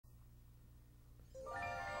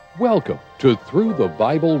Welcome to Through the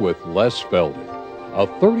Bible with Les Feldick, a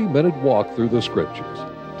 30-minute walk through the Scriptures,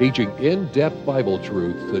 teaching in-depth Bible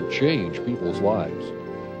truths that change people's lives.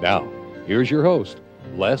 Now, here's your host,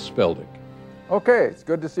 Les Feldick. Okay, it's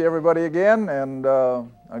good to see everybody again, and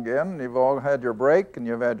again, you've all had your break and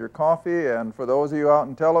you've had your coffee, and for those of you out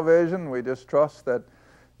in television, we just trust that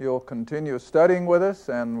you'll continue studying with us,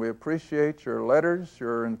 and we appreciate your letters,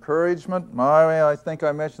 your encouragement. I think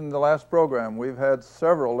I mentioned in the last program, we've had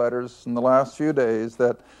several letters in the last few days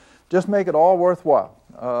that just make it all worthwhile.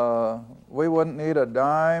 We wouldn't need a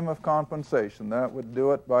dime of compensation. That would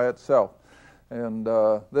do it by itself. And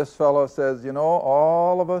this fellow says, you know,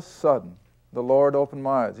 all of a sudden, the Lord opened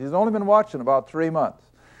my eyes. He's only been watching about 3 months.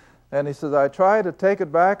 And he says, I try to take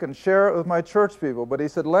it back and share it with my church people. But he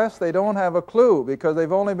said, Les, they don't have a clue because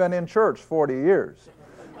they've only been in church 40 years.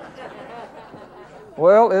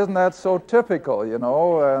 Well, isn't that so typical, you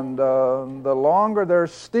know? And the longer they're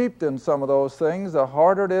steeped in some of those things, the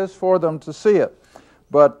harder it is for them to see it.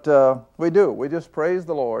 But we do. We just praise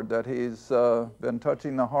the Lord that He's been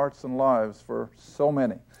touching the hearts and lives for so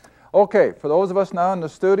many. Okay, for those of us now in the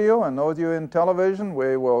studio and those of you in television,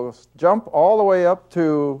 we will jump all the way up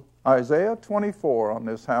to Isaiah 24 on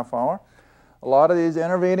this half hour. A lot of these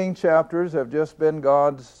intervening chapters have just been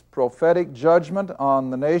God's prophetic judgment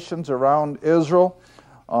on the nations around Israel,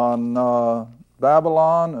 on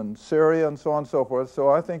Babylon and Syria and so on and so forth. So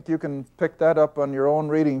I think you can pick that up on your own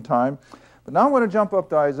reading time. But now I'm going to jump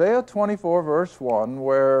up to Isaiah 24 verse 1,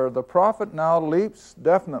 where the prophet now leaps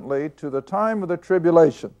definitely to the time of the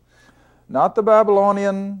tribulation. Not the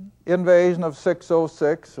Babylonian invasion of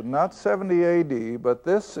 606, and not 70 A.D., but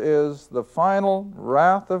this is the final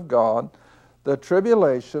wrath of God, the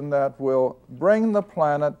tribulation that will bring the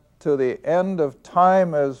planet to the end of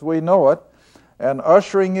time as we know it, and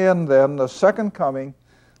ushering in then the second coming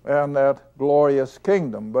and that glorious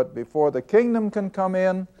kingdom. But before the kingdom can come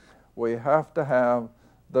in, we have to have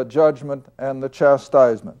the judgment and the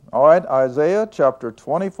chastisement. All right, Isaiah chapter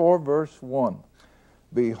 24, verse 1.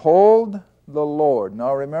 Behold the Lord.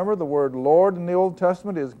 Now remember, the word Lord in the Old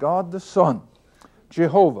Testament is God the Son,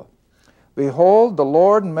 Jehovah. Behold, the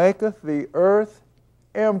Lord maketh the earth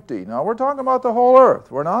empty. Now we're talking about the whole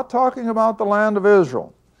earth. We're not talking about the land of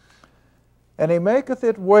Israel. And He maketh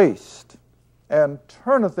it waste, and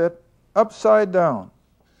turneth it upside down,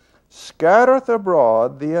 scattereth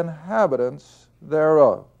abroad the inhabitants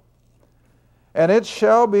thereof. And it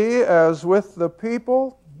shall be as with the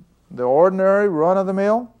people, the ordinary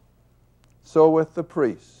run-of-the-mill, so with the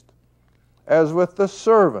priest. As with the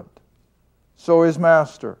servant, so his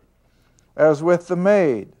master. As with the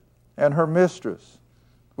maid and her mistress.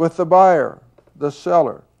 With the buyer, the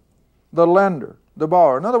seller, the lender, the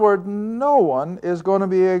borrower. In other words, no one is going to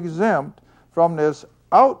be exempt from this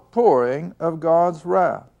outpouring of God's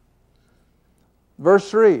wrath. Verse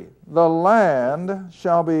 3, the land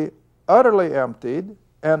shall be utterly emptied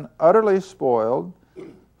and utterly spoiled,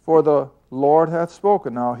 for the Lord hath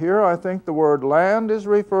spoken. Now here I think the word land is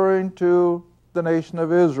referring to the nation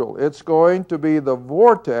of Israel. It's going to be the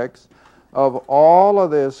vortex of all of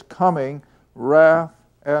this coming wrath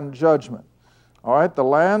and judgment. All right, the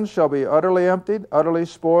land shall be utterly emptied, utterly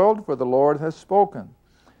spoiled, for the Lord has spoken.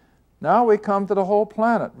 Now we come to the whole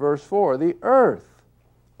planet, verse 4. The earth,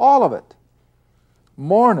 all of it,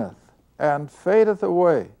 mourneth and fadeth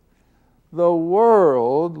away. The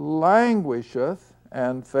world languisheth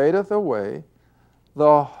and fadeth away.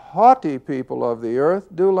 The haughty people of the earth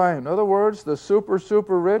do lie. In other words, the super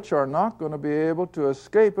rich are not going to be able to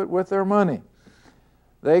escape it with their money.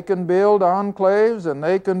 They can build enclaves and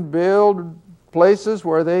they can build places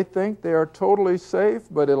where they think they are totally safe,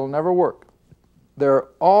 but it'll never work. They're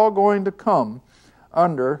all going to come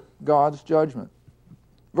under God's judgment.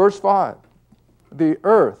 Verse 5, the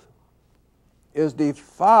earth is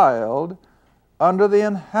defiled under the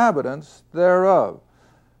inhabitants thereof.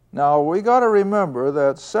 Now, we got to remember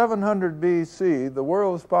that 700 B.C., the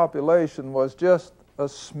world's population was just a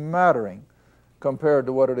smattering compared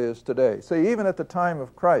to what it is today. See, even at the time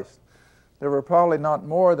of Christ, there were probably not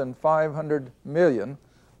more than 500 million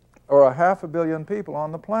or 500 million people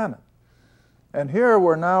on the planet. And here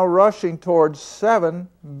we're now rushing towards 7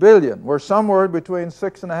 billion. We're somewhere between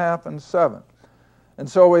 6.5 and 7. And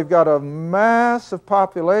so we've got a massive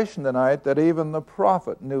population tonight that even the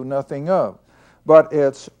prophet knew nothing of. But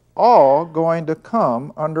it's all going to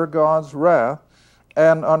come under God's wrath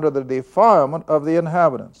and under the defilement of the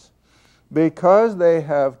inhabitants, because they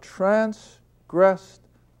have transgressed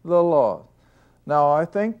the law. Now I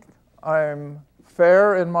think I'm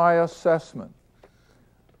fair in my assessment.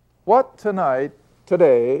 What tonight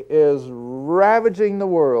today is ravaging the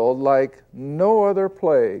world like no other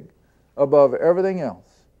plague above everything else.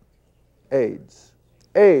 AIDS.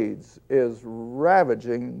 AIDS is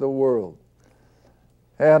ravaging the world.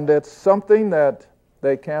 And it's something that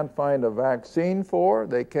they can't find a vaccine for,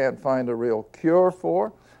 they can't find a real cure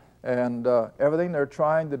for, and everything they're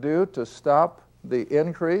trying to do to stop the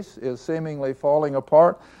increase is seemingly falling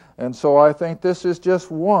apart. And so I think this is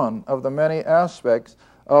just one of the many aspects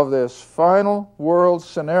of this final world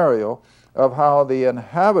scenario of how the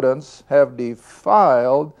inhabitants have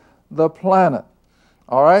defiled the planet.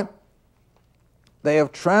 All right? They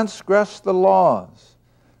have transgressed the laws.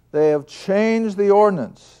 They have changed the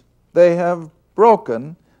ordinance. They have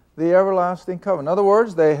broken the everlasting covenant. In other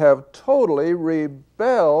words, they have totally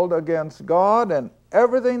rebelled against God and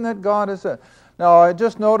everything that God has said. Now, I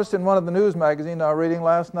just noticed in one of the news magazines I was reading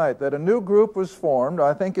last night that a new group was formed,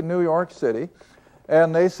 I think in New York City,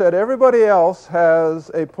 and they said everybody else has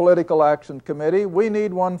a political action committee. We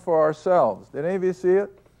need one for ourselves. Did any of you see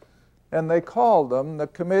it? And they called them the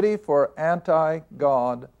Committee for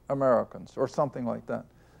Anti-God Americans, or something like that.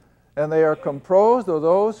 And they are composed of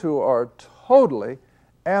those who are totally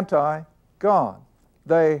anti-God.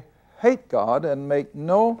 They hate God and make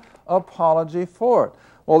no apology for it.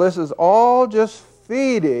 Well, this is all just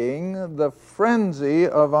feeding the frenzy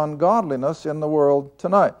of ungodliness in the world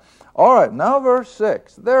tonight. All right, now verse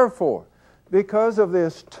 6. Therefore, because of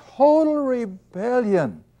this total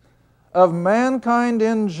rebellion of mankind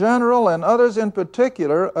in general and others in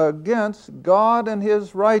particular against God and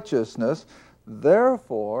His righteousness,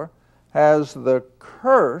 therefore has the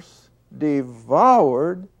curse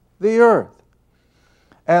devoured the earth,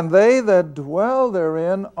 and they that dwell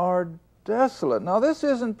therein are desolate. Now this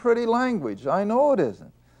isn't pretty language, I know it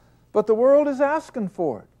isn't, but the world is asking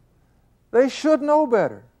for it. They should know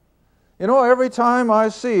better. You know, every time I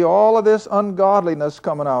see all of this ungodliness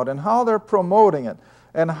coming out and how they're promoting it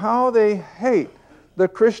and how they hate the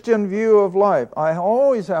Christian view of life, I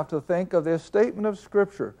always have to think of this statement of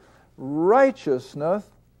Scripture: righteousness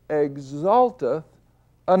exalteth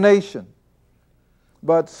a nation,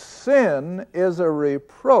 but sin is a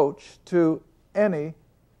reproach to any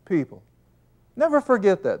people. Never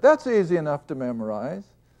forget that. That's easy enough to memorize.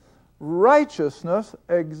 Righteousness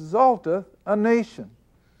exalteth a nation.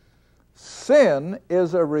 Sin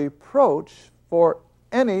is a reproach for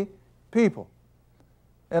any people.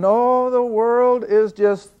 And all the world is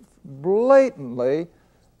just blatantly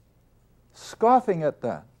scoffing at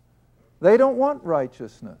that. They don't want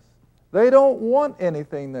righteousness. They don't want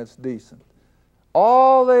anything that's decent.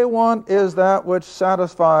 All they want is that which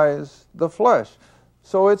satisfies the flesh.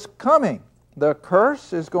 So it's coming. The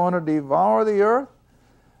curse is going to devour the earth,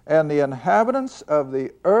 and the inhabitants of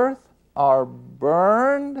the earth are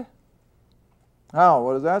burned. Now,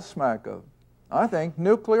 what does that smack of? I think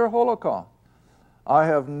nuclear holocaust. I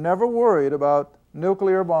have never worried about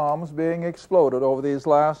nuclear bombs being exploded over these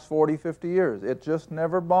last 40, 50 years. It just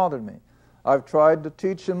never bothered me. I've tried to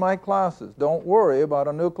teach in my classes, don't worry about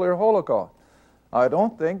a nuclear holocaust. I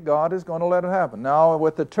don't think God is going to let it happen. Now,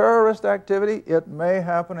 with the terrorist activity, it may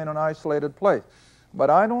happen in an isolated place. But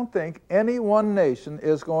I don't think any one nation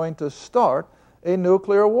is going to start a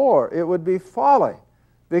nuclear war. It would be folly,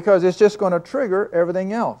 because it's just going to trigger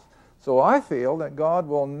everything else. So I feel that God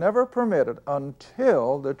will never permit it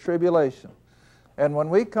until the tribulation. And when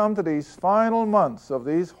we come to these final months of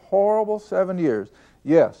these horrible 7 years,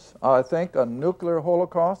 yes, I think a nuclear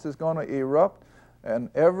holocaust is going to erupt,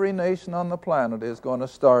 and every nation on the planet is going to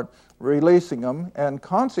start releasing them. And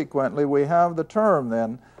consequently, we have the term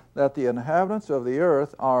then that the inhabitants of the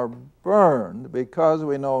earth are burned, because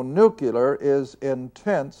we know nuclear is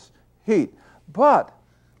intense heat. But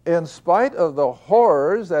in spite of the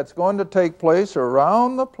horrors that's going to take place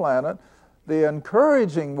around the planet, the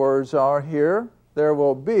encouraging words are here: there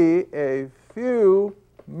will be a few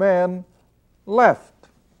men left.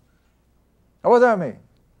 Now, what does that mean?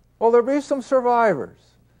 Well, there'll be some survivors.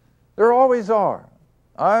 There always are.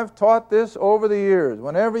 I've taught this over the years.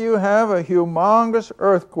 Whenever you have a humongous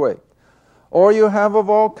earthquake, or you have a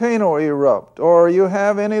volcano erupt, or you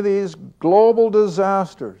have any of these global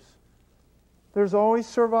disasters, there's always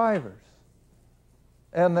survivors.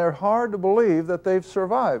 And they're hard to believe that they've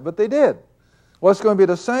survived, but they did. Well, it's going to be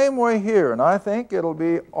the same way here, and I think it'll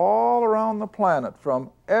be all around the planet,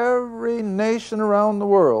 from every nation around the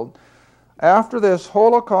world. After this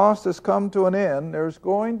Holocaust has come to an end, there's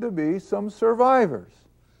going to be some survivors.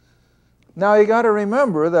 Now, you got to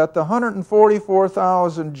remember that the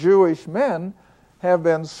 144,000 Jewish men have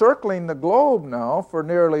been circling the globe now for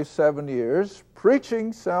nearly 7 years,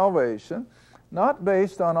 preaching salvation, not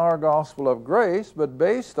based on our gospel of grace, but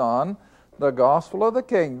based on the gospel of the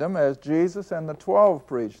kingdom as Jesus and the 12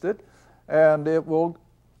 preached it, and it will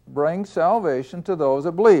bring salvation to those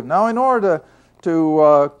that believe. Now, in order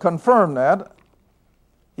to confirm that,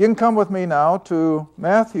 you can come with me now to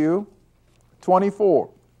Matthew 24.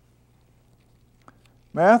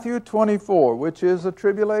 Matthew 24, which is a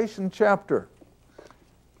tribulation chapter.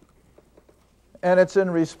 And it's in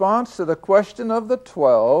response to the question of the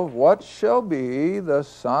 12, what shall be the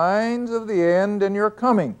signs of the end in your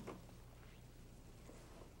coming?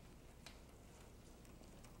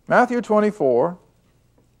 Matthew 24.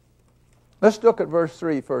 Let's look at verse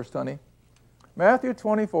 3 first, honey. Matthew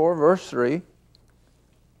 24, verse 3.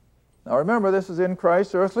 Now remember, this is in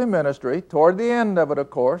Christ's earthly ministry, toward the end of it, of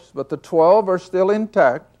course, but the 12 are still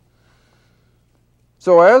intact.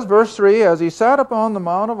 So as verse 3, as he sat upon the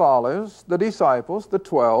Mount of Olives, the disciples, the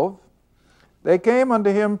 12, they came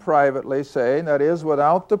unto him privately, saying, that is,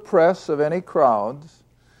 without the press of any crowds,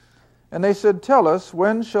 and they said, tell us,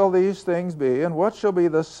 when shall these things be, and what shall be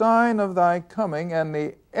the sign of thy coming and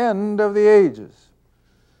the end of the ages?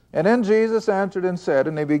 And then Jesus answered and said,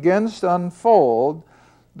 and he begins to unfold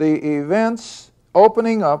the events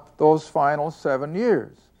opening up those final 7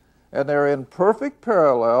 years. And they're in perfect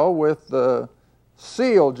parallel with the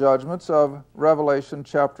seal judgments of Revelation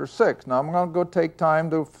chapter 6. Now, I'm going to go take time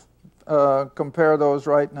to compare those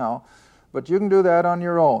right now, but you can do that on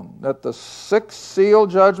your own. That the 6 seal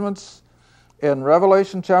judgments in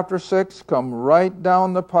Revelation chapter 6 come right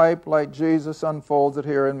down the pipe like Jesus unfolds it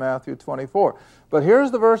here in Matthew 24. But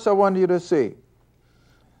here's the verse I want you to see.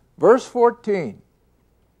 Verse 14.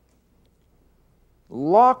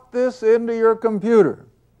 Lock this into your computer.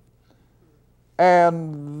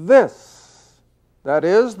 And this, that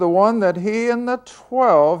is, the one that he and the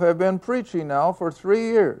 12 have been preaching now for 3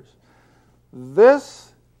 years.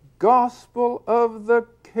 This gospel of the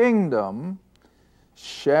kingdom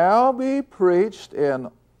shall be preached in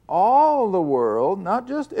all the world, not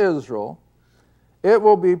just Israel. It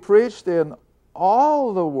will be preached in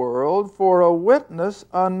all the world for a witness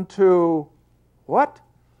unto what?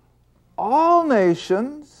 All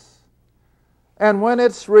nations. And when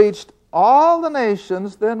it's reached all the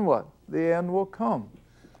nations, then what? The end will come.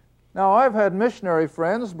 Now, I've had missionary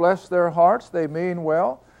friends, bless their hearts, they mean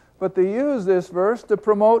well, but they use this verse to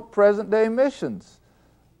promote present-day missions.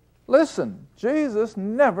 Listen, Jesus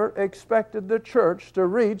never expected the church to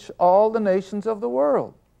reach all the nations of the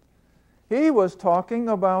world. He was talking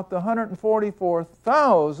about the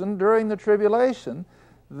 144,000 during the tribulation.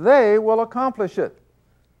 They will accomplish it.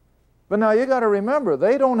 But now you got to remember,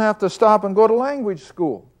 they don't have to stop and go to language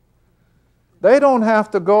school. They don't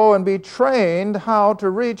have to go and be trained how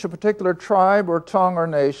to reach a particular tribe or tongue or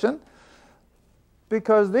nation,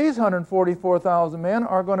 because these 144,000 men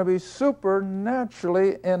are going to be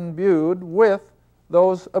supernaturally imbued with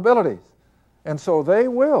those abilities. And so they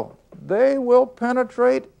will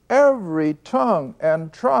penetrate every tongue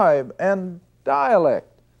and tribe and dialect.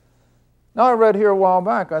 Now, I read here a while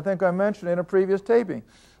back, I think I mentioned in a previous taping,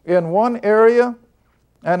 in one area,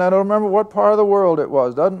 and I don't remember what part of the world it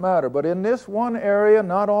was, doesn't matter, but in this one area,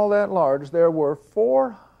 not all that large, there were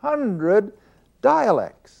 400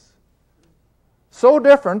 dialects. So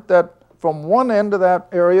different that from one end of that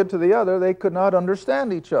area to the other, they could not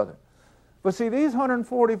understand each other. But see, these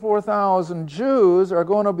 144,000 Jews are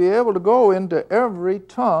going to be able to go into every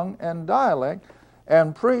tongue and dialect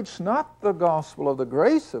and preach not the gospel of the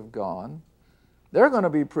grace of God. They're going to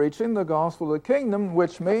be preaching the gospel of the kingdom,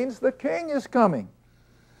 which means the king is coming.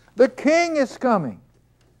 The king is coming.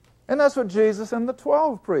 And that's what Jesus and the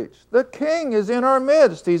 12 preached. The king is in our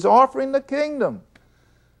midst. He's offering the kingdom.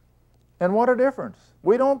 And what a difference.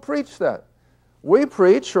 We don't preach that. We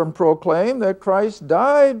preach and proclaim that Christ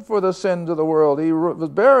died for the sins of the world. He was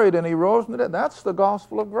buried and he rose from the dead. That's the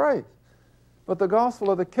gospel of grace. But the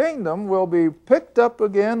gospel of the kingdom will be picked up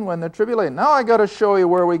again when the tribulation. Now I got to show you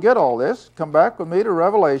where we get all this. Come back with me to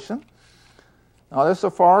Revelation. Now this is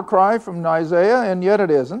a far cry from Isaiah, and yet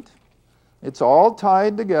it isn't. It's all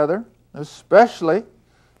tied together, especially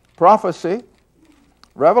prophecy.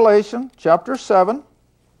 Revelation chapter 7.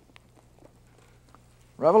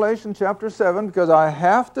 Revelation chapter 7, because I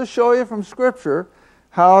have to show you from Scripture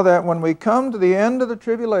how that when we come to the end of the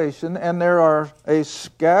tribulation and there are a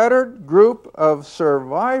scattered group of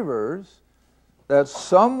survivors, that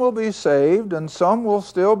some will be saved and some will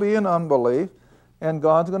still be in unbelief, and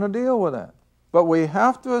God's going to deal with that. But we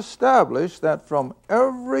have to establish that from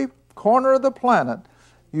every corner of the planet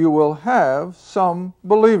you will have some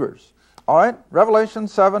believers. All right, Revelation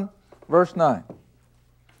 7, verse 9.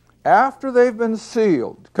 After they've been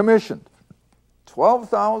sealed, commissioned,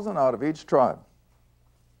 12,000 out of each tribe.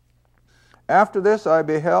 After this I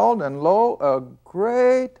beheld, and lo, a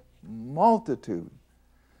great multitude,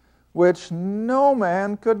 which no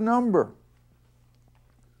man could number.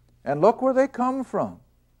 And look where they come from.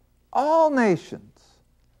 All nations,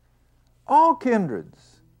 all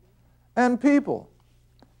kindreds, and people,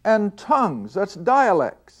 and tongues, that's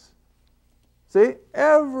dialects. See,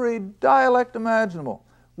 every dialect imaginable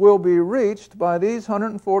will be reached by these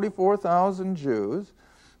 144,000 Jews,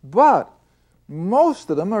 but most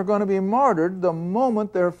of them are going to be martyred the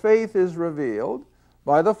moment their faith is revealed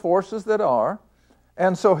by the forces that are.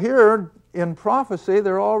 And so here in prophecy,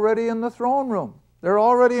 they're already in the throne room. They're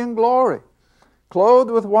already in glory,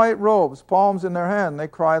 clothed with white robes, palms in their hand. They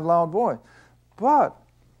cried loud voice. But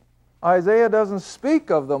Isaiah doesn't speak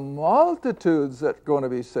of the multitudes that are going to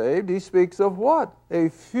be saved. He speaks of what? A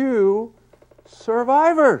few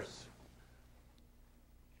survivors.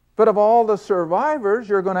 But of all the survivors,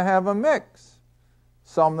 you're going to have a mix.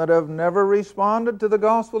 Some that have never responded to the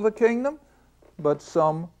gospel of the kingdom, but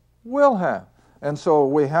some will have. And so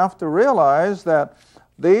we have to realize that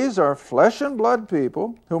these are flesh and blood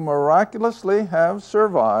people who miraculously have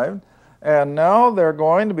survived, and now they're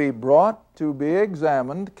going to be brought to be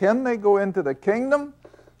examined. Can they go into the kingdom,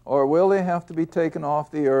 or will they have to be taken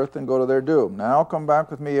off the earth and go to their doom? Now come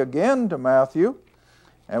back with me again to Matthew,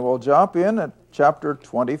 and we'll jump in at chapter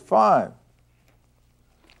 25.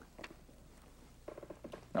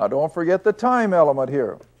 Now don't forget the time element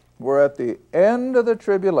here. We're at the end of the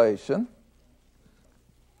tribulation,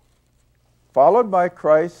 followed by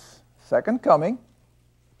Christ's second coming.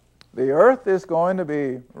 The earth is going to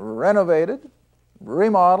be renovated,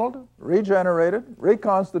 remodeled, regenerated,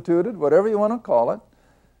 reconstituted, whatever you want to call it,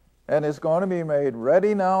 and is going to be made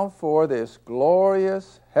ready now for this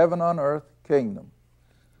glorious heaven on earth kingdom.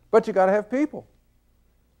 But you got to have people.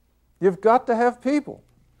 You've got to have people.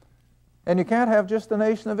 And you can't have just the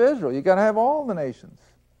nation of Israel. You've got to have all the nations.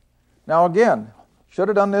 Now again, should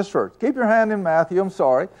have done this first. Keep your hand in Matthew, I'm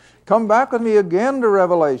sorry. Come back with me again to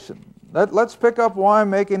Revelation. Let's pick up why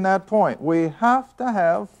I'm making that point. We have to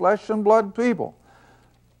have flesh and blood people.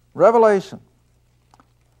 Revelation,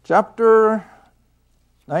 chapter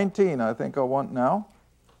 19, I think I want now.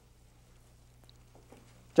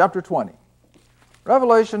 Chapter 20.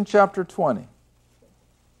 Revelation chapter 20.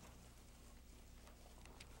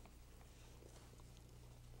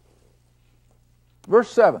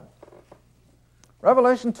 Verse 7.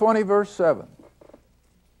 Revelation 20, verse 7.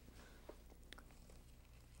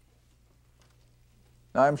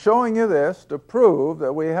 Now I'm showing you this to prove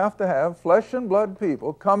that we have to have flesh and blood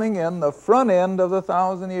people coming in the front end of the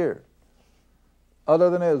 1,000 years, other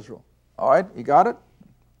than Israel. All right, you got it?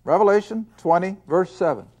 Revelation 20, verse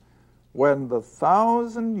 7. When the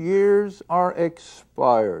 1,000 years are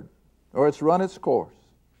expired, or it's run its course,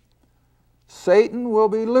 Satan will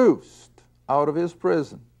be loosed out of his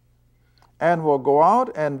prison, and will go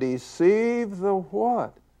out and deceive the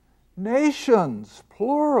what? Nations,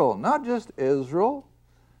 plural, not just Israel.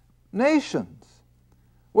 Nations,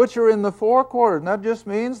 which are in the four quarters. And that just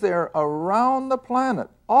means they're around the planet,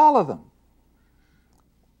 all of them,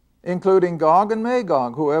 including Gog and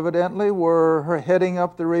Magog, who evidently were heading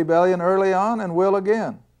up the rebellion early on and will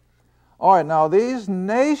again. All right, now these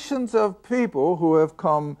nations of people who have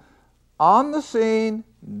come on the scene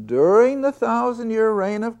during the 1,000-year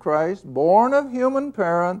reign of Christ, born of human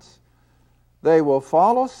parents, they will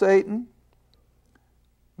follow Satan.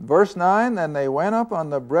 Verse 9, then they went up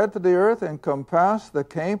on the breadth of the earth and compassed the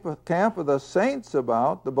camp of the saints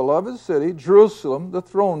about, the beloved city, Jerusalem, the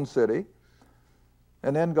throne city.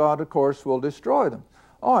 And then God, of course, will destroy them.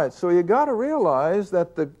 All right, so you got to realize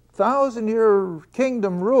that the 1,000-year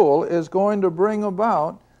kingdom rule is going to bring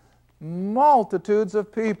about multitudes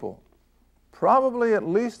of people. Probably at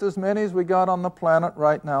least as many as we got on the planet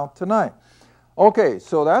right now tonight. Okay,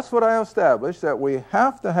 so that's what I established, that we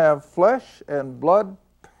have to have flesh and blood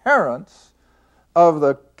parents of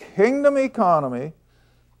the kingdom economy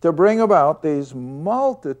to bring about these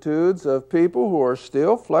multitudes of people who are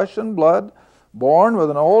still flesh and blood, born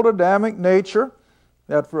with an old Adamic nature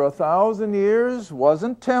that for 1,000 years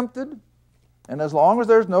wasn't tempted. And as long as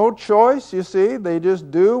there's no choice, you see, they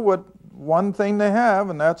just do what one thing they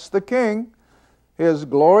have, and that's the king. His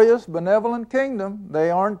glorious, benevolent kingdom.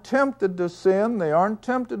 They aren't tempted to sin. They aren't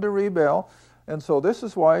tempted to rebel. And so this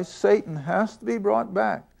is why Satan has to be brought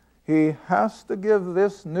back. He has to give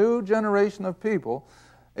this new generation of people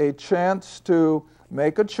a chance to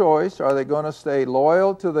make a choice. Are they going to stay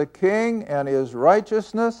loyal to the king and his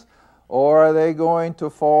righteousness, or are they going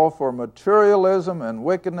to fall for materialism and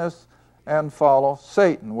wickedness and follow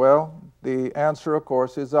Satan? Well, the answer, of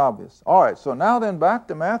course, is obvious. All right, so now then back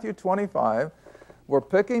to Matthew 25. we're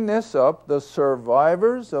picking this up, the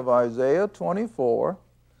survivors of Isaiah 24,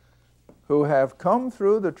 who have come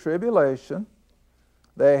through the tribulation.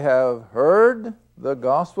 They have heard the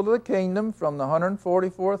gospel of the kingdom from the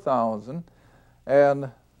 144,000, and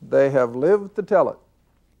they have lived to tell it.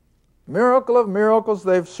 Miracle of miracles,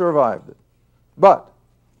 they've survived it. But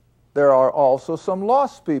there are also some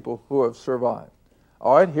lost people who have survived.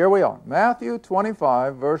 All right, here we are. Matthew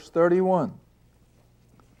 25, verse 31.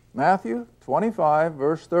 Matthew 25,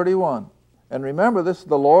 verse 31. And remember, this is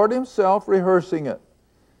the Lord himself rehearsing it.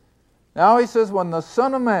 Now he says, when the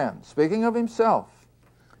Son of Man, speaking of himself,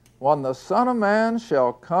 when the Son of Man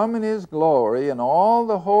shall come in his glory, and all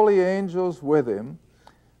the holy angels with him,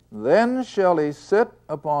 then shall he sit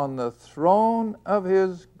upon the throne of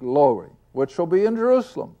his glory, which shall be in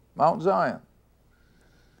Jerusalem, Mount Zion.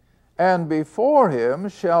 And before him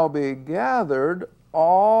shall be gathered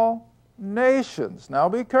all nations. Now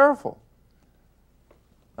be careful.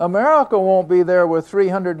 America won't be there with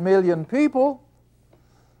 300 million people.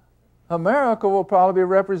 America will probably be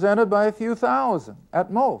represented by a few thousand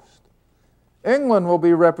at most. England will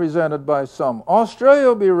be represented by some. Australia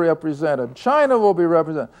will be represented. China will be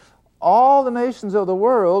represented. All the nations of the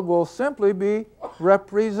world will simply be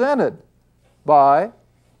represented by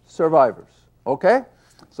survivors. Okay?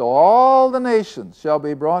 So all the nations shall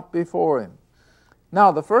be brought before him.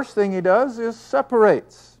 Now, the first thing he does is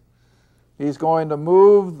separates. He's going to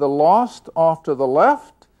move the lost off to the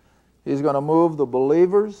left. He's going to move the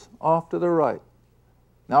believers off to the right.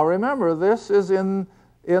 Now remember, this is in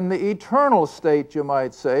the eternal state, you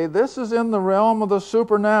might say. This is in the realm of the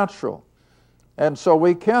supernatural. And so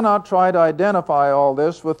we cannot try to identify all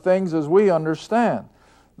this with things as we understand.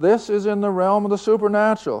 This is in the realm of the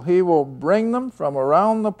supernatural. He will bring them from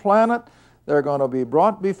around the planet. They're going to be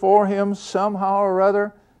brought before him somehow or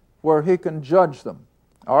other where he can judge them.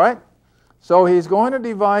 All right? So he's going to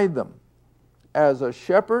divide them as a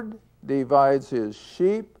shepherd divides his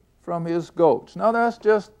sheep from his goats. Now that's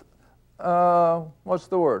just, what's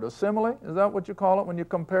the word? A simile? Is that what you call it when you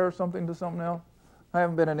compare something to something else? I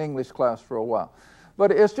haven't been in English class for a while.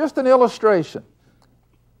 But it's just an illustration.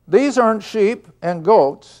 These aren't sheep and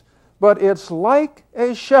goats, but it's like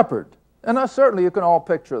a shepherd. And certainly you can all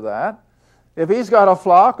picture that. If he's got a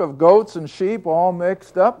flock of goats and sheep all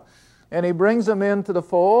mixed up, and he brings them into the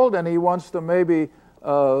fold, and he wants to maybe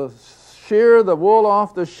shear the wool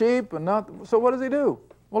off the sheep, and not. So what does he do?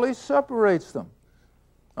 Well, he separates them.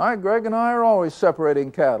 All right, Greg and I are always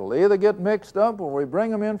separating cattle. They either get mixed up, or we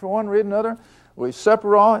bring them in for one reason or another. We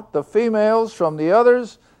separate the females from the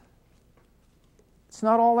others. It's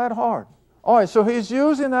not all that hard. All right, so he's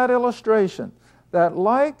using that illustration that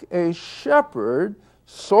like a shepherd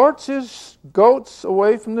sorts his goats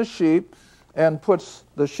away from the sheep and puts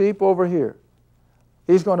the sheep over here.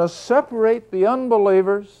 He's going to separate the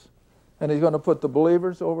unbelievers and he's going to put the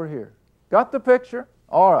believers over here. Got the picture?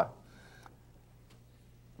 All right.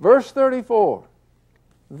 Verse 34.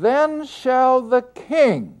 Then shall the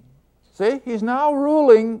king, see, he's now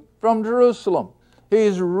ruling from Jerusalem.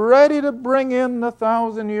 He's ready to bring in the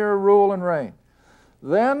 1,000-year rule and reign.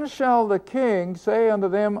 Then shall the king say unto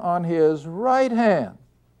them on his right hand,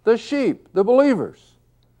 the sheep, the believers,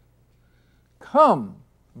 come,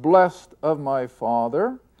 blessed of my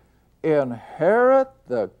Father, inherit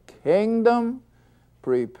the kingdom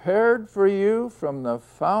prepared for you from the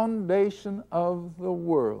foundation of the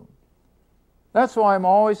world. That's why I'm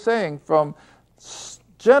always saying from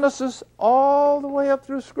Genesis all the way up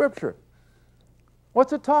through Scripture,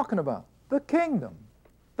 what's it talking about? The kingdom.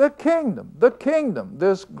 The kingdom. The kingdom.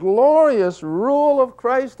 This glorious rule of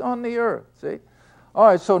Christ on the earth. See? All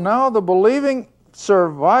right, so now the believing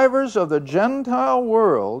survivors of the Gentile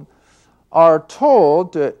world are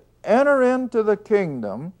told to enter into the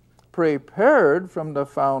kingdom prepared from the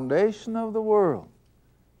foundation of the world.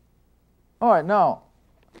 All right, now,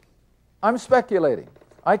 I'm speculating.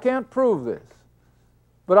 I can't prove this.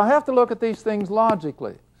 But I have to look at these things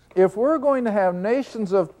logically. If we're going to have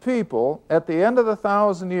nations of people at the end of the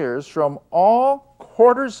 1,000 years from all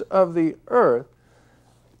quarters of the earth,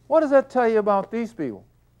 what does that tell you about these people?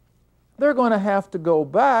 They're going to have to go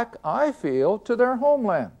back, I feel, to their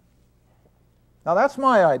homeland. Now that's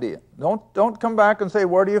my idea. Don't come back and say,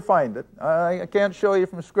 where do you find it? I can't show you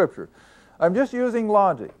from Scripture. I'm just using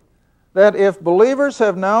logic. That if believers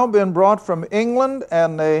have now been brought from England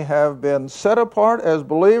and they have been set apart as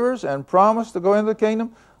believers and promised to go into the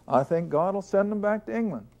kingdom, I think God will send them back to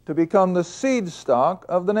England to become the seed stock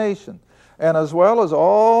of the nation, and as well as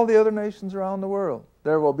all the other nations around the world.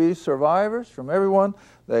 There will be survivors from everyone.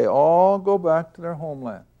 They all go back to their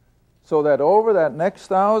homeland. so that over that next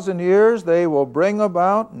 1,000 years they will bring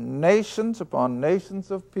about nations upon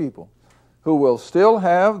nations of people who will still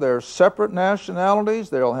have their separate nationalities,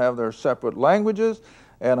 they'll have their separate languages,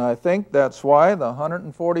 and I think that's why the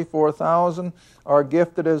 144,000 are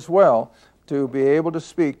gifted as well, to be able to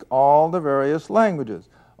speak all the various languages.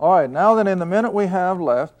 All right, now then, in the minute we have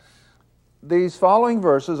left, these following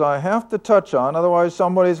verses I have to touch on, otherwise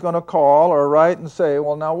somebody's going to call or write and say,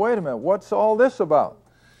 well, now wait a minute, what's all this about?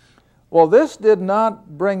 Well, this did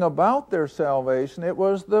not bring about their salvation, it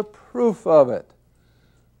was the proof of it.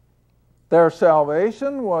 Their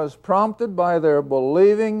salvation was prompted by their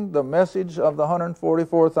believing the message of the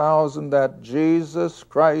 144,000 that Jesus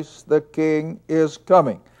Christ the King is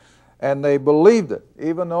coming. And they believed it,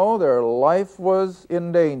 even though their life was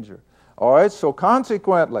in danger. All right, so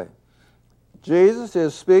consequently, Jesus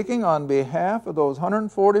is speaking on behalf of those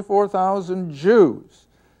 144,000 Jews.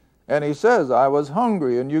 And he says, I was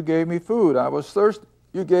hungry and you gave me food. I was thirsty,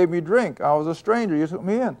 you gave me drink. I was a stranger, you took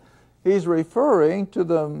me in. He's referring to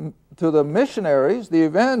the missionaries, the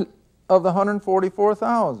event of the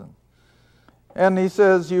 144,000. And he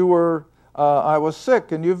says, I was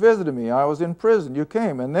sick and you visited me. I was in prison, you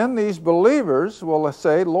came. And then these believers will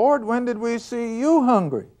say, Lord, when did we see you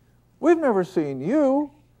hungry? We've never seen you.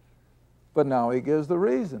 But now he gives the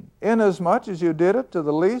reason. Inasmuch as you did it to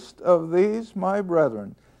the least of these my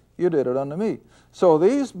brethren, you did it unto me. So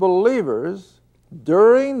these believers,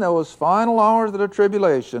 during those final hours of the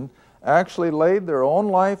tribulation, actually laid their own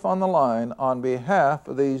life on the line on behalf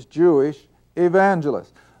of these Jewish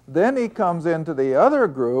evangelists. Then he comes into the other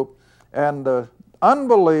group, and the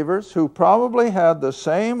unbelievers who probably had the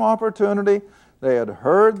same opportunity. They had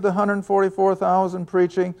heard the 144,000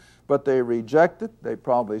 preaching, but they rejected, they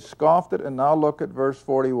probably scoffed it, and now look at verse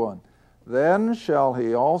 41. Then shall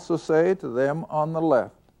he also say to them on the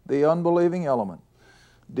left, the unbelieving element,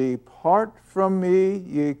 depart from me,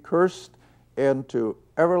 ye cursed, into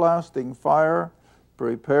everlasting fire,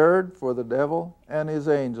 prepared for the devil and his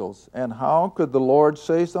angels. And how could the Lord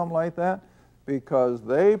say something like that? Because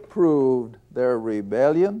they proved their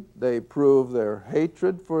rebellion, they proved their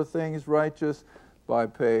hatred for things righteous by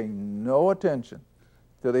paying no attention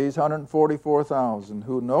to these 144,000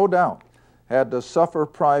 who no doubt had to suffer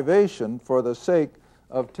privation for the sake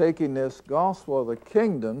of taking this gospel of the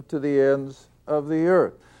kingdom to the ends of the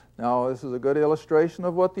earth. Now, this is a good illustration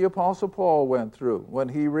of what the Apostle Paul went through when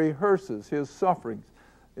he rehearses his sufferings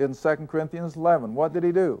in 2 Corinthians 11. What did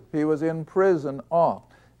he do? He was in prison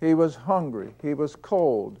oft. He was hungry. He was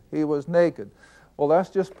cold. He was naked. Well, that's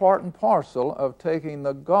just part and parcel of taking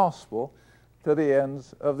the gospel to the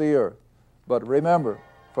ends of the earth. But remember,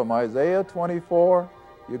 from Isaiah 24,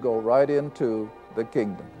 you go right into the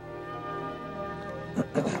kingdom.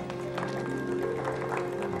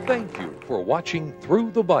 Thank you for watching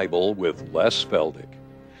Through the Bible with Les Feldick.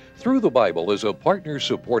 Through the Bible is a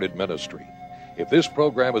partner-supported ministry. If this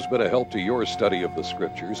program has been a help to your study of the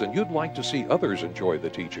Scriptures and you'd like to see others enjoy the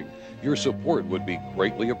teaching, your support would be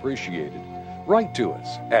greatly appreciated. Write to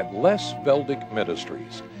us at Les Feldick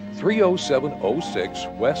Ministries, 30706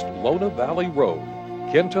 West Lona Valley Road,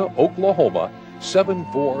 Kinta, Oklahoma,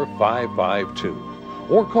 74552.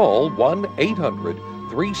 Or call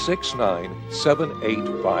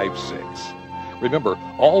 1-800-369-7856. Remember,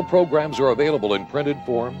 all programs are available in printed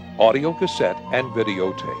form, audio cassette, and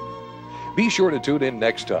videotape. Be sure to tune in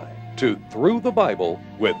next time to Through the Bible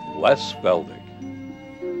with Les Feldick.